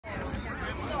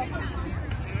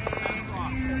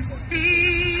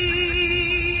see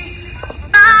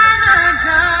by the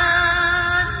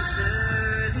dawn's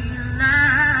early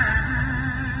light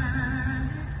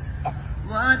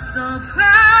what so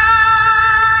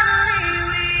proudly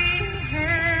we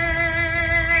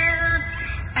hailed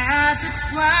at the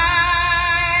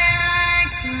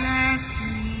twilight's last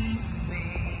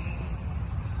gleaming,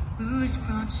 whose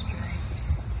broad stripes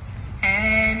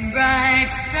and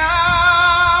bright stars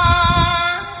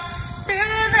through the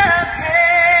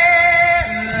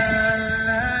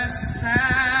perilous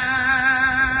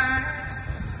fight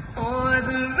o'er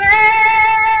the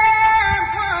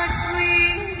ramparts we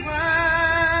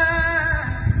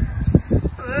watched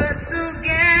were so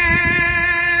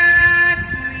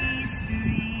gallantly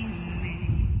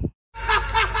streaming.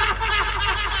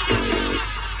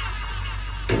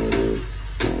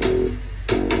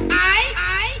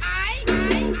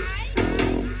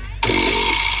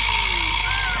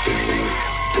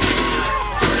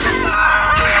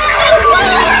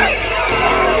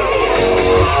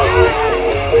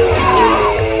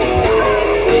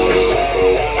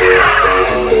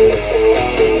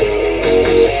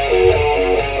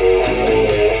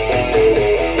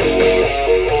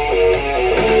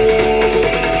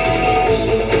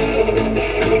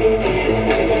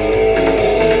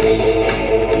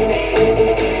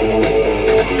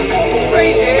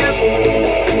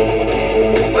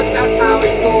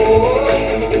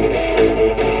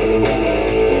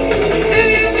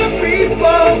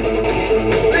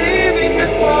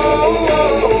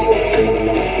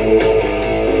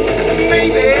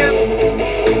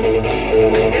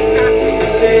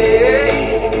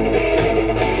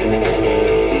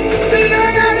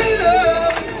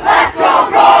 Let's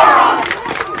go Gorham!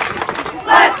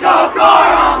 Let's go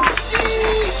Gorham!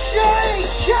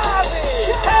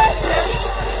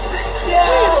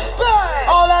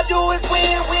 All I do is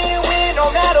win, win, win, no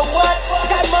matter what.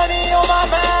 Got money on my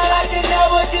mind, I can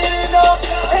never get enough.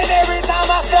 And every time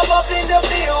I step up in the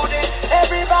building,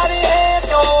 everybody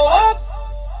hands go up.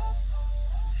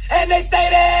 And they stay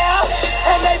there,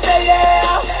 and they say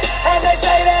yeah, and they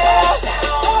say there.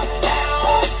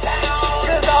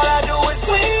 Cause all I do is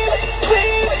win,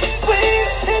 win, win.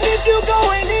 And if you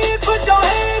going in, put your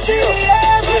hands in the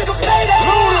air, make them stay there.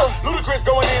 Ludacris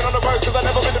going in on the verse, cause I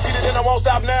never been defeated and I won't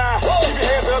stop now. Keep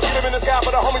your hands up, get them in the sky for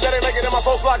the homies that ain't making it and my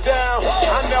folks locked down.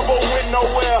 I never went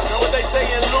nowhere, what they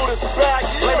saying Luda's back.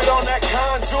 Blame it on that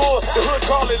contour, the hood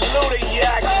call it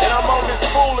Luda-yak. And I'm on this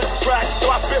foolish track, so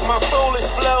I spit my foolish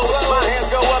flow. My hands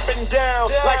go up and down,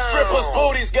 like strippers'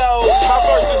 booties go. My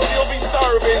verses still be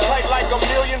serving, tight like a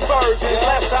million virgins.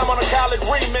 Last time on a college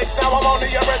remix, now I'm on the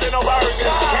original version.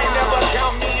 Can't never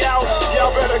count me out,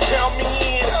 y'all better count me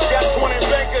in. Got 20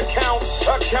 bank accounts,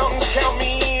 accountants count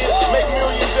me in. Make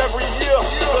millions every year,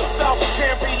 the South's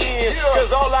champion.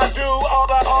 Cause all I do,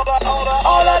 all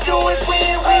I do is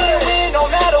win, win, win, no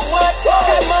matter what.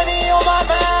 Got money on my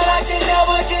mind, I can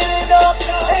never get enough.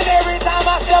 And every time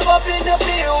I step up in the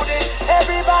building,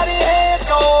 everybody hands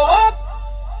go up.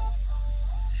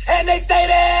 And they stay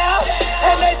there,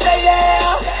 and they say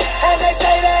yeah, and they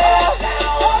stay there.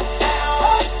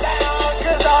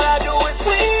 Cause all I do is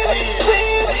win,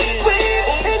 win, win.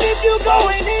 And if you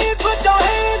going in, put your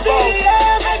hands in the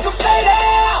air, make them stay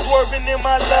there. Swerving in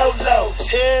my low-low,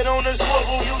 head on the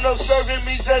swivel, you know serving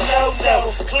me's a no-no.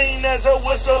 Clean as a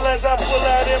whistle as I pull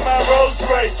out in my Rolls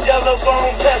Royce. Yellow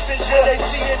bone passenger, they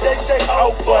see it, they say,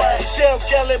 oh boy. Chef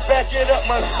Kelly, back it up,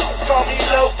 my call me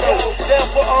loco. Down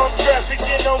for armed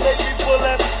trafficking, don't make me pull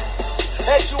out.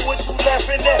 Ask you what you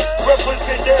laughing at,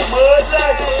 represent that mud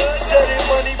life. Dirty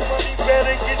money,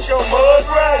 better get your mud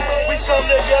right. We come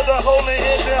together holding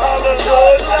hands and holler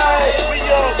Lord life. We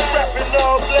all strapping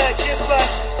all black, it's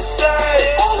like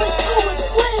all we do is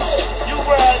win. You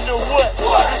riding or what?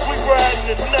 Cause we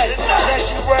riding tonight. Now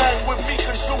you riding with me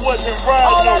cause you wasn't riding.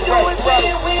 All I do is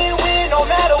win, win, win, no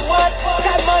matter what.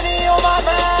 Got money on my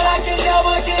mind, I can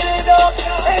never get enough.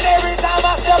 And every time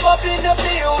I step up in the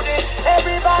building,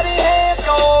 everybody hands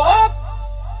go up.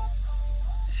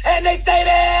 And they stay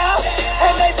there,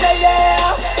 and they say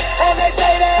yeah, and they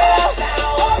say there.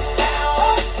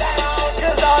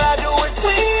 Cause all I do is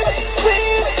win,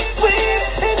 win, win.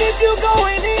 And if you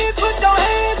going in, put your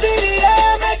hands in the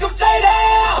air, make them stay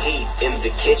there. Heat in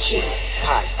the kitchen,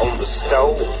 hot on the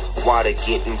stove, water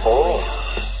getting boiled.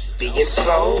 Being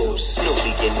sold,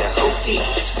 Snoopy in the hootie,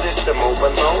 system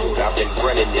overload. I've been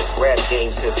running this rap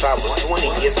game since I was 20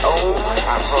 years old.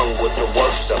 I hung with the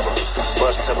worst of them,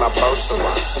 bust till I burst them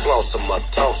up, floss them up,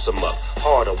 toss them up,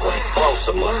 harder way, cross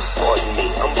them up. Pardon me,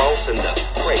 I'm bossing up,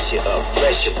 brace you up,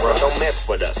 bless you bro, don't mess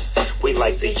with us. We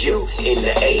like the U in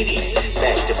the 80s,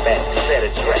 back to back set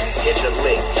a track, hit the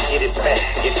lick, get it back,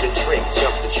 get the trick,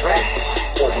 jump the track,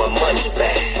 want my money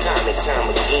back, time and time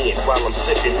again, while I'm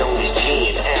sipping on this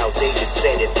gin. Al Davis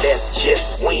said it best,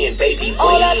 just win, baby, win.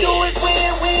 All I do is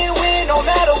win, win, win, no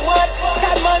matter what.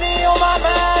 Got money on my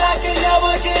mind, I can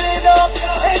never get enough.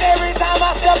 And every time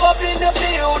I step up in the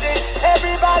building,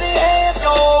 everybody hands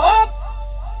go up.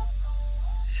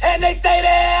 And they stay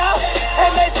there,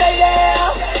 and they say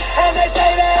yeah, and they say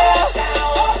there.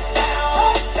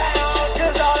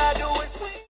 Cause all I do is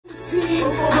win. Team,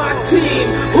 my team,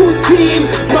 whose team,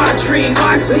 my dream,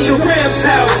 my team, Rams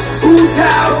house, whose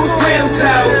house, Rams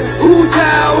house, whose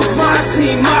house, my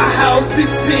team, my house, this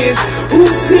is,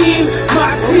 whose team, my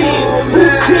team,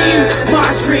 whose team, my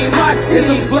dream, my team.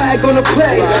 There's a flag on the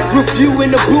play, review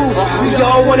in the booth, we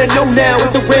all wanna know now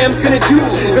what the Rams gonna do.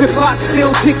 The clock's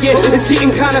still ticking, it's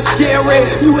getting kinda scary,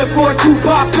 do it for a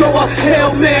Tupac, throw a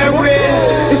Hail Mary.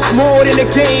 It's more than a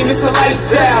game, it's a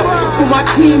lifestyle. For my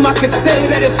team, I can say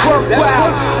that it's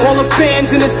worthwhile. All the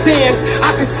fans in the stands,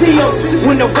 I can see them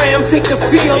when the Rams take the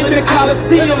field in the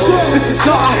Coliseum. This is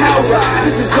our house,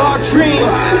 this is our dream.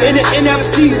 In the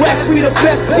NFC West, we the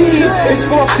best team. It's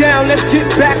fourth down, let's get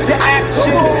back to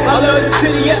action. I love the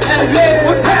city of LA.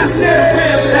 What's happening?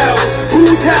 Rams house,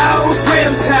 whose house?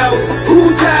 Rams house,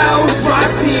 whose house? My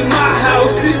team, my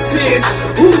house. This is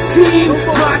whose team?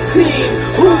 My team,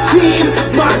 whose team?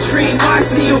 My dream, my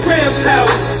team. Rams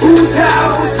house, whose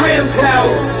house? Rams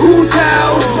house, whose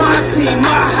house? My team,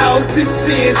 my house. This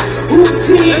is whose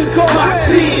team? My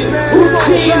team, whose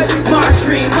team? My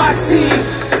dream, my team.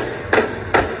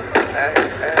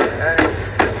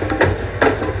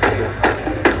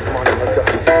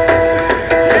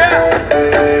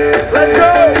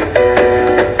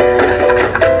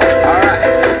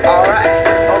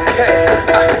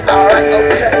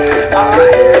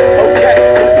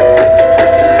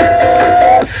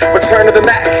 Return to the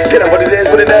Mac, get up what it is,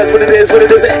 what it does, what it is, what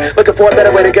it isn't. Looking for a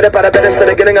better way to get up out of bed instead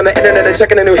of getting on the internet and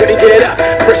checking a new hit. Me get up,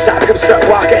 first shot, come strut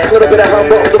walking. A little bit of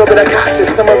humble, a little bit of cautious.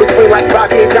 Somewhere between like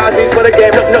Rocky and Cosby's for the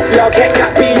game. Nope, y'all can't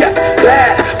copy yet.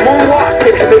 Bad,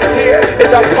 moonwalking, and this here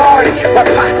is our party. My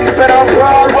posse's been on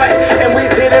Broadway, and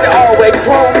we did it all way.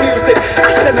 Chrome music,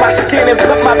 I shed my skin and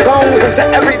put my bones into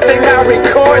everything I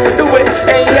record to it.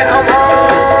 And yeah, I'm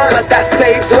on. Let that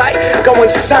stage light go and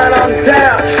shine on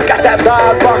down. Got that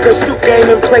Bob Barker suit game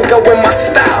and Plinko in my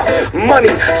style. Money,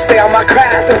 stay on my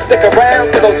craft and stick around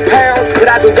for those pounds. Could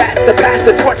I do that to pass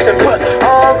the torch and put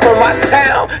on for my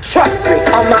town? Trust me,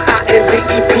 on my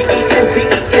INDEPENDENT,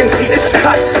 it's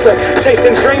hustling.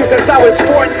 Chasing dreams since I was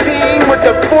 14 with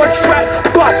the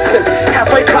 4-track bustin'.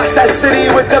 Halfway across that city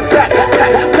with the back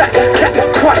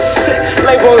crush it.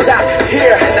 Labels out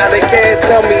here, now they can't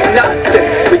tell me nothing.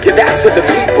 We give that to the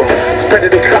people, spread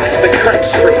it across the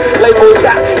country. Labels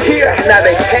out here, now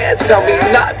they can't tell me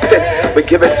nothing. We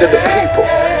give it to the people,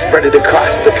 spread it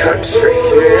across the country.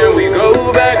 Here we go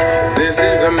back, this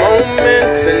is the moment,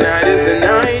 tonight is the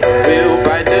night. We'll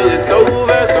fight till it's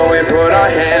over, so we put our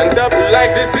hands up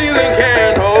like the ceiling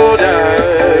can't hold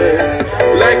us.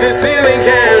 Like the ceiling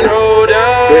can't hold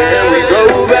us. Here we go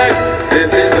back,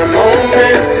 this is the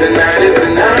moment, tonight is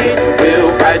the night.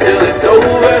 We'll fight till it's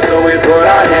over, so we put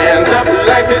our hands up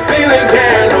like the ceiling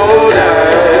can't hold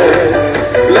us.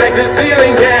 Like the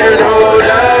ceiling can't hold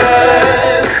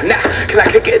us. Nah, can I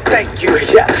kick it? Thank you,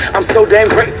 yeah, I'm so damn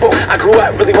grateful. I grew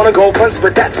up really wanna go once,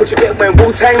 but that's what you get when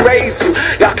Wu-Tang raised you.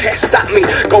 Y'all can't stop me,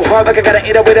 go hard like I got an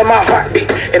 808 in my heartbeat.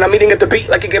 And I'm eating at the beat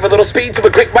like it gave a little speed to a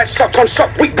great white shark on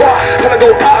shark week. Time to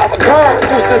go off, gone,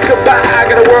 deuces goodbye. I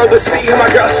got a world to see, and my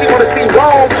girl, she wanna see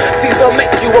Rome. Caesar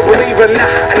make you a believer,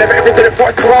 nah, I never ever did it for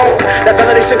a throne. That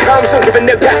validation comes from giving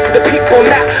it back to the people.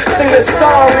 Now sing this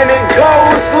song and it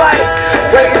goes like,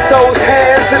 raise those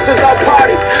hands, this is our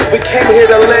party. We came here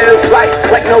to live life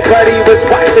like nobody was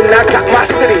watching. I got my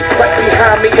city right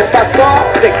behind me. If I fall,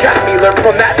 they got me. Learn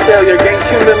from that failure, gain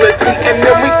humility, and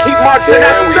then we keep marching.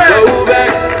 Here we go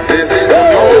back, this is the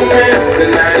moment,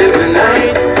 tonight